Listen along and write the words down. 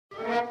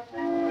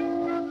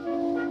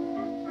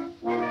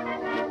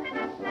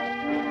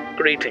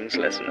Greetings,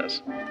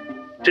 listeners.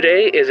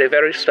 Today is a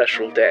very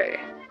special day,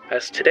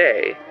 as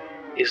today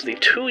is the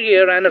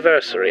 2-year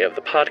anniversary of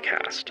the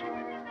podcast.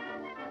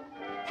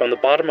 From the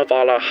bottom of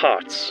all our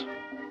hearts,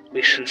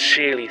 we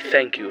sincerely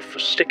thank you for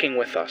sticking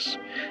with us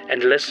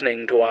and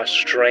listening to our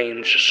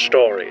strange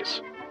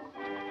stories.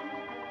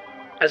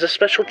 As a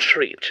special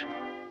treat,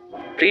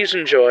 please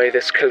enjoy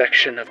this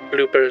collection of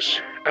bloopers,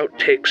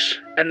 outtakes,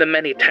 and the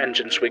many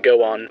tangents we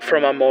go on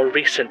from our more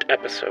recent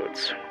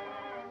episodes.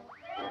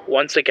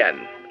 Once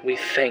again, we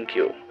thank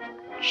you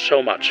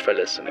so much for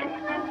listening.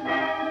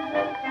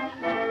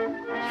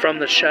 From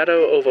the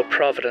Shadow over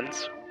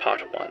Providence,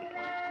 Part 1.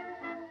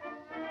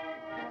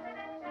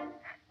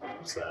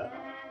 What's that?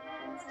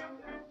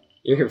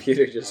 Your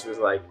computer just was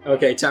like,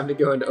 okay, time to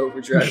go into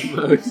overdrive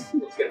mode.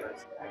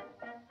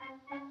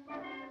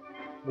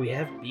 We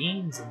have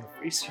beans in the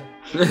freezer.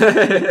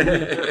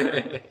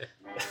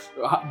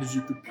 Does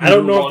your computer I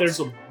don't know if want there's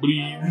some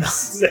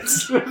beans?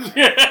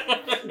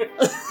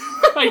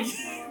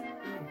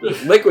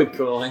 Liquid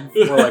cooling.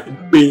 More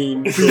like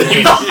bean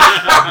cooling.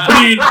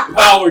 Bean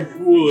powered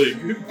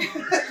cooling.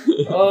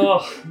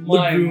 Oh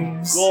my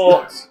Legumes.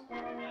 god.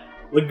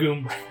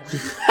 Legume.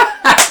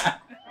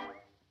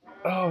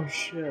 Oh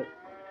shit.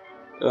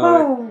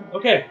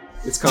 Okay.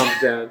 It's calmed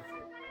down.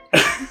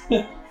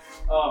 You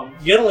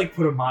gotta like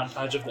put a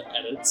montage of the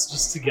edits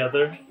just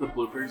together. The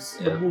bloopers.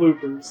 The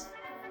bloopers.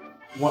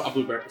 A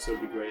blooper episode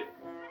would be great.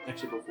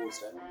 Actually, before it's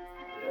done.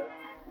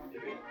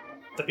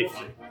 That'd be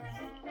fun.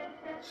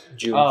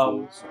 June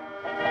Fools.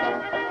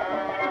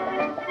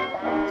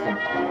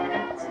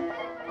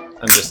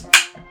 I'm just...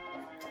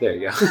 There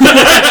you go.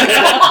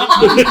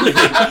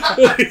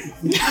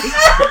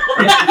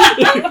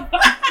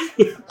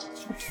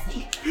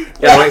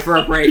 Gotta wait for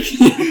a break.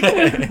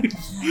 I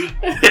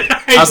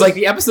was like,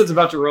 the episode's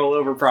about to roll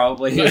over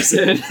probably here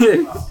soon.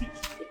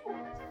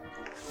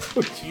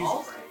 Oh,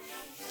 Jesus.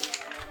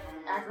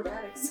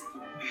 Acrobatics.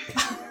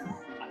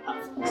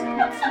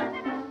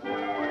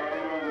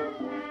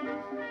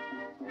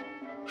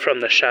 From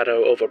the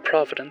Shadow over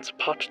Providence,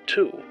 Part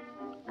 2.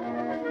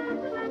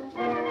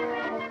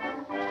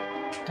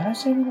 Did I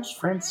say it was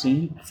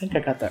Francine? I think I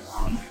got that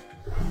wrong.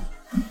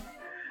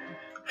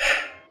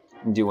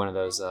 Do one of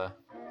those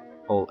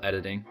old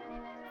editing.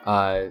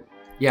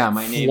 Yeah,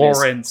 my name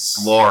Florence.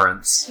 is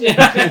Lawrence.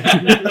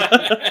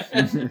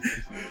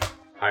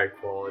 High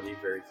quality,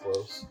 very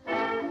close.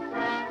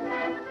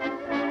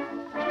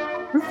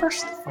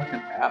 Refresh the fucking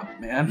app,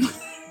 man.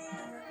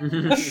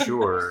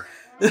 Sure.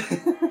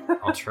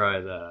 I'll try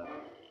that.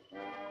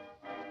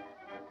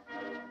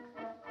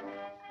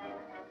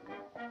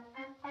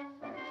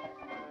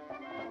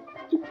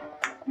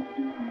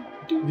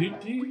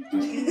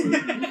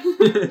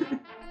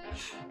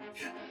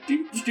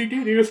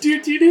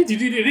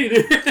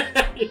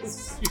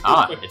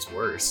 It's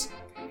worse.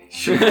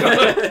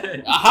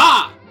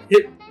 Aha!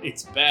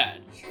 It's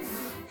bad.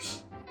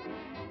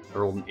 I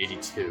rolled an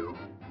 82.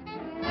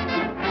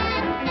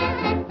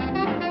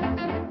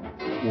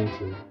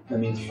 That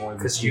means more than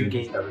Because you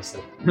gained ever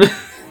said.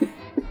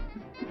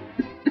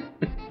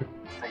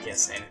 I can't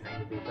say anything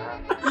to beat that.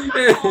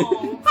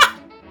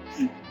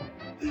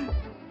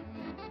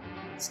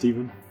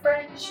 Steven,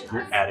 French.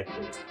 you're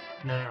adequate.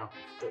 No.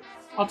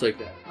 I'll take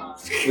that.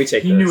 We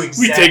take He those. knew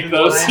exactly take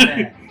those. what I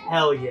meant.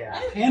 Hell yeah.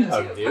 Hand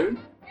hug, dude.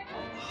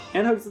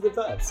 Hand hugs are the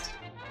best.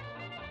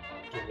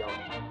 Keep going.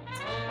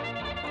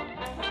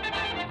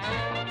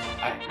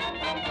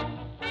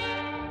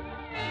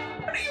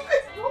 How do you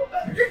guys know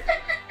better?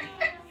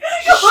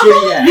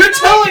 Shitty ass. You're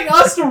telling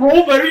us to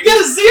roll better. You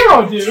got a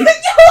 0, dude. You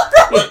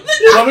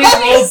want me to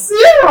roll? 0.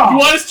 You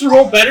want us to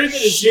roll better than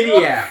a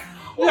Shitty app.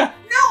 No,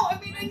 I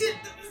mean, I did.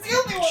 That was the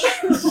only one.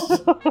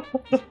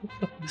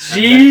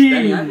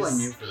 Benny, I blame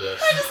Jeez. you for this.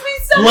 I just made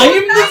so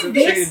Blame nice. the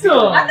victim.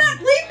 I'm not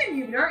blaming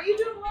you, but aren't you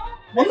doing well?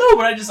 Well, no,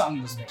 but I'm just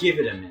Give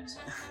it a minute.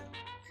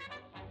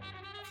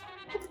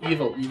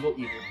 evil.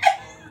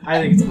 I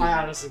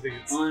honestly think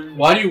it's.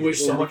 Why do you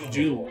wish so much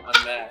doom on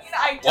that?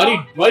 I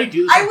Why do you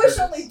do this? I on wish purpose?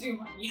 only doom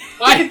on you.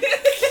 Why?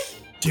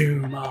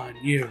 Doom on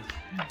you.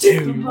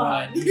 Doom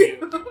on you.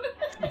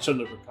 It shall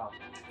never come.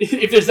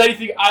 If there's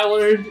anything I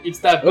learned, it's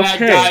that bad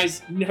Okay.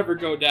 guys never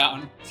go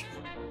down.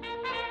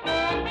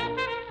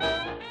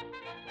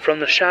 From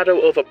the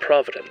Shadow over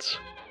Providence,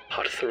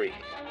 Part 3.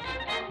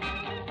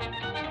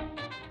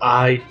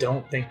 I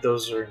don't think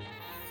those are.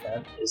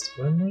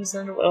 When was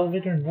that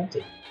elevator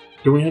invented?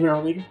 Do we have an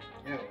elevator?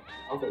 Yeah,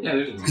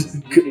 there's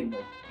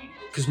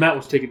Because Matt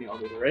was taking the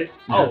elevator, right?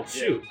 Oh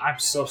shoot! I'm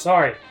so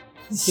sorry.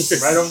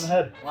 Right over the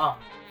head. Wow.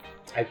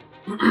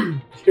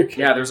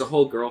 Yeah, there's a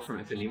whole girl from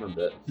Ipanema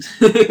bit.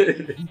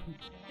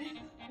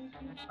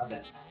 I'm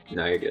dead.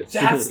 No, you're good.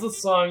 That's the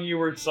song you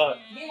were sung.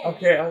 Yeah.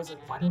 Okay, I was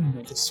like, why do we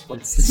know this?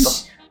 What's the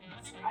song?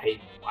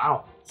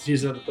 Wow.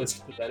 She's another place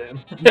to put that in.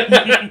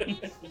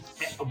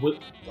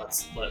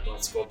 Let's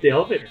go up the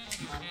elevator.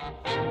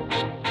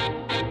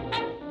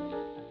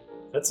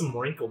 That's some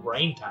wrinkle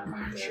brain time.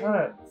 Shut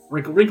up.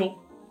 Wrinkle, wrinkle.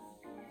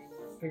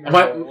 figure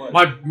out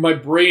what. My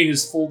brain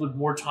is folded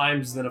more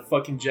times than a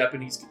fucking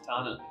Japanese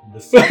katana.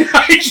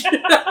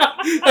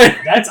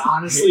 That's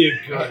honestly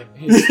a good.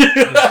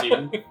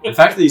 Steven, the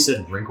fact that you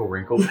said wrinkle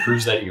wrinkle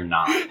proves that you're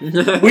not.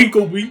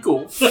 Winkle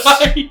winkle.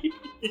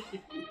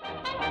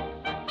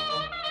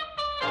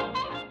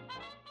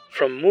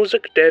 From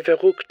Musik der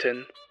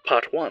Verrückten,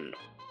 Part 1.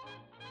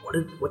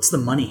 What's the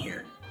money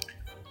here?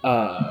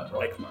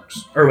 Reich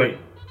marks. Or wait.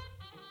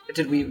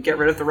 Did we get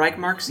rid of the Reich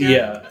marks yet?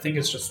 Yeah, I think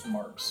it's just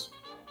marks.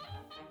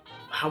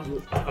 How?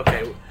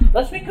 Okay.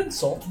 Let me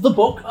consult the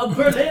Book of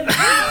Berlin.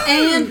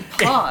 And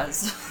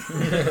pause.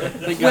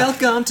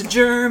 Welcome to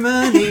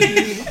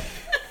Germany.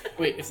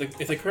 Wait, if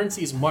the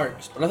currency is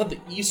marks, but I thought the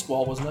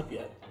E-squall wasn't up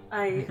yet.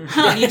 I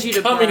need you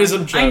to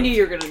Communism joke. I knew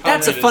you were gonna.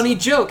 That's a funny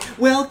joke.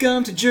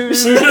 Welcome to Germany.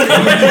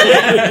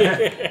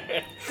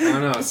 I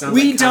don't know. It sounds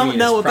We like don't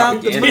know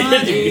about the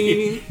communist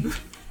money.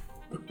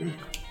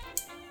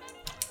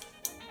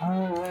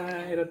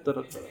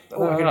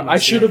 I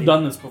should have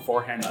done this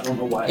beforehand. I don't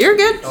know why. You're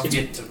good. Don't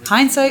get to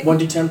Hindsight.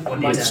 1d10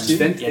 minus 2.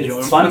 Yeah,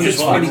 It's fun. just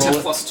Fun.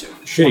 1d10 plus 2.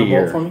 Shitty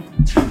year. For me?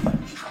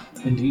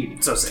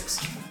 Indeed. So 6.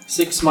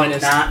 6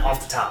 minus... Not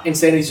off the top.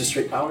 Insanity's just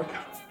straight power?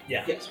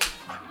 Yeah. Yes.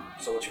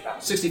 So what's your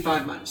power?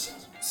 65 minus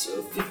 6.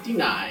 So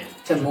 59.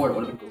 10 more, it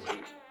would have been great.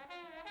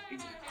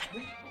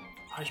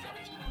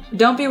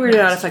 Don't be weirded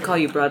out if I call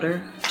you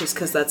brother, just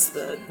because that's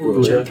the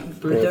Brother.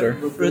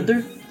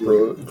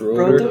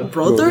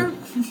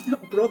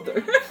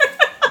 brother.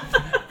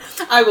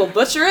 I will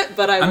butcher it,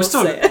 but I will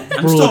say it.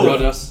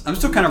 I'm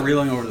still kind of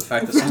reeling over the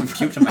fact that someone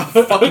puked in my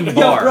fucking Yo,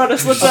 bar.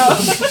 brothers, what's up?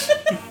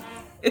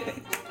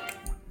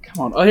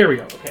 Come on. Oh, here we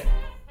go. Okay.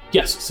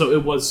 Yes. So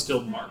it was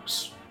still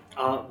marks.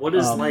 What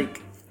is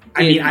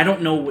I mean, I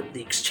don't know what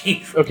the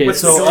exchange. Okay. what's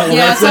So the going-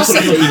 Yeah, that's what I'm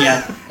so- looking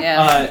at.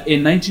 Yeah.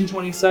 In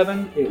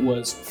 1927, it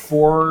was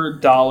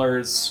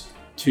 $4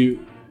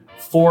 to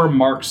 $4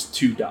 marks,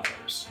 $2.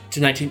 To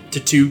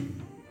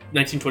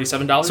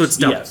 $1927? So it's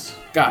double. Yes.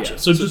 Gotcha. Yeah,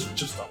 so just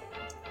double.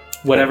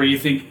 Whatever you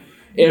think.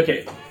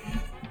 Okay. Think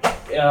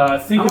How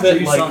of much are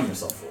it you like selling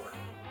yourself for?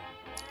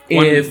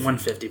 if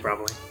 150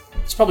 probably.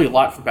 It's probably a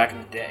lot for back in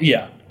the day.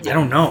 yeah. I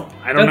don't know.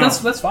 I don't know.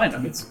 That's fine. I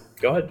mean,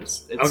 go ahead.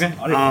 It's Okay.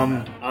 not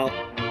even bad. I'll.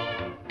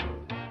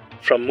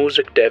 From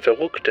Musik der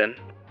Verrückten,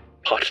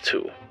 Part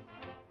 2.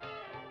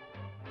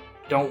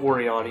 Don't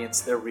worry,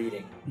 audience. They're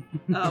reading.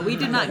 We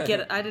did not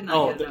get it. I did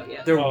not get it out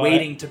yet. They're Oh,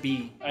 waiting to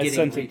be. I getting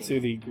sent reading. it to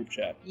the group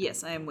chat.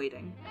 Yes, I am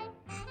waiting.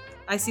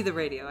 I see the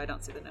radio. I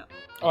don't see the note.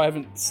 Oh, I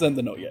haven't sent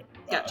the note yet.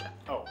 Gotcha.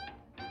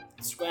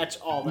 Scratch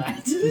all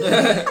that.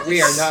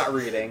 We are not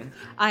reading.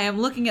 I am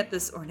looking at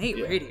this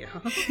ornate radio.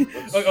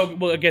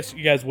 Well, I guess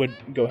you guys would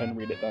go ahead and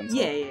read it then. So.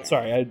 Yeah.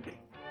 Sorry,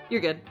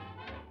 You're good.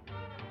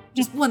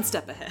 Just one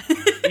step ahead.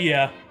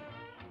 yeah.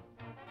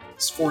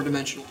 It's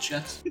 4-dimensional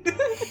chess.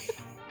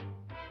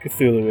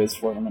 Cthulhu is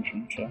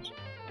 4-dimensional chess.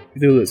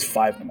 Cthulhu is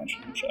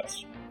 5-dimensional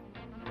chess.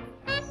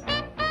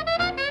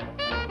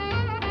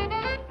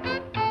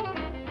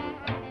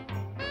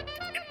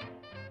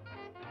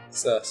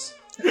 Sus.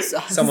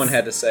 Someone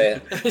had to say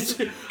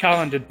it.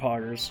 Colin did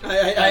poggers.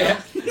 I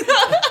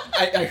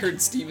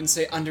heard Steven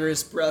say under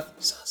his breath,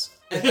 sus.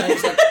 And I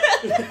was like,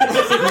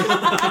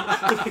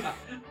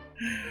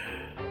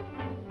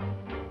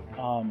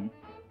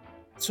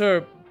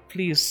 Sir,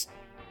 please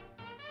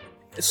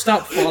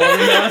stop following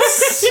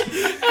us.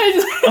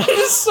 I'm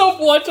just so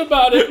blunt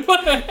about it, but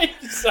I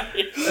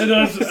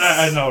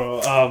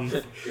know.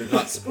 You're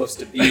not supposed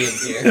to be in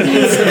here.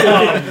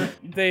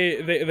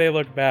 They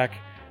look back.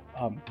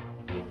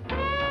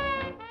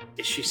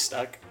 is she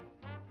stuck?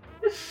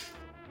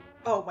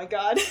 Oh my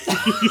god.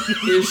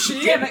 Is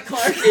she? Damn it,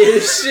 Clark.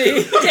 Is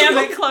she? Damn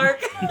it,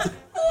 Clark.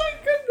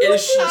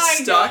 Is she I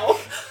stuck? know.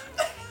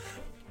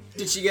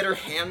 Did she get her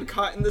hand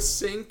caught in the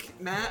sink,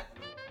 Matt?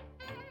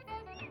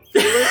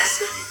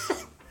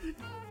 Felix?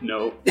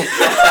 No.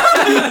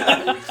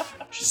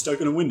 She's stuck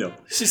in a window.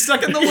 She's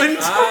stuck in the window.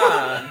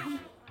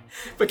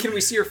 But can we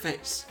see her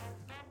face?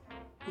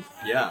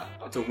 Yeah,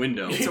 it's a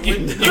window. It's a You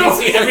window. can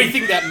see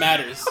everything that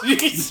matters.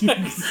 It's like,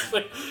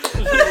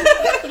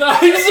 no,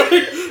 it's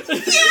It's a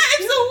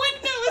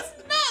window. It's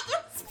not.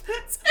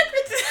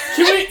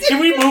 can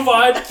we move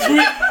on?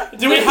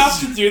 Do we have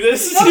to do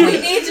this? No, we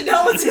need to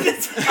know what's in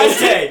it.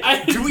 Okay,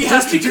 I- do we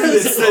have to do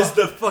this? Says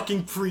the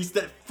fucking priest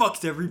that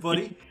fucks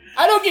everybody.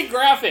 I don't get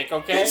graphic,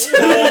 okay?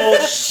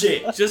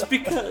 Bullshit. Just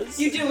because.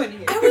 You do in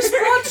here. I was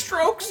broad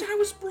strokes.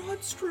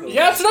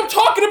 Yeah, that's what I'm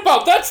talking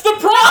about. That's the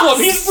problem.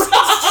 He's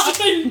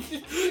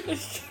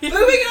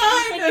Moving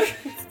on.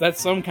 That's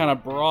some kind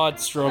of broad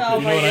stroke. Oh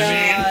You know my what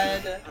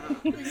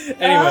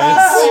I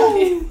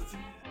mean? god.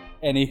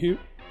 Anywho.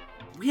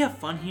 We have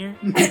fun here.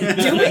 Do we?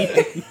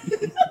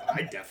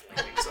 I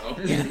definitely think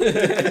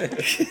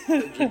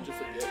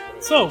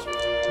so. So.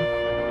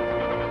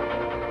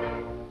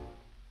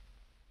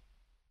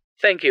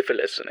 Thank you for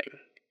listening.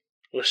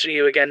 We'll see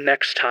you again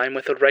next time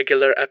with a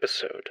regular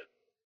episode.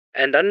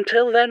 And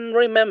until then,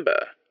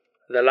 remember,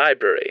 the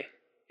library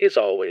is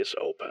always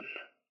open.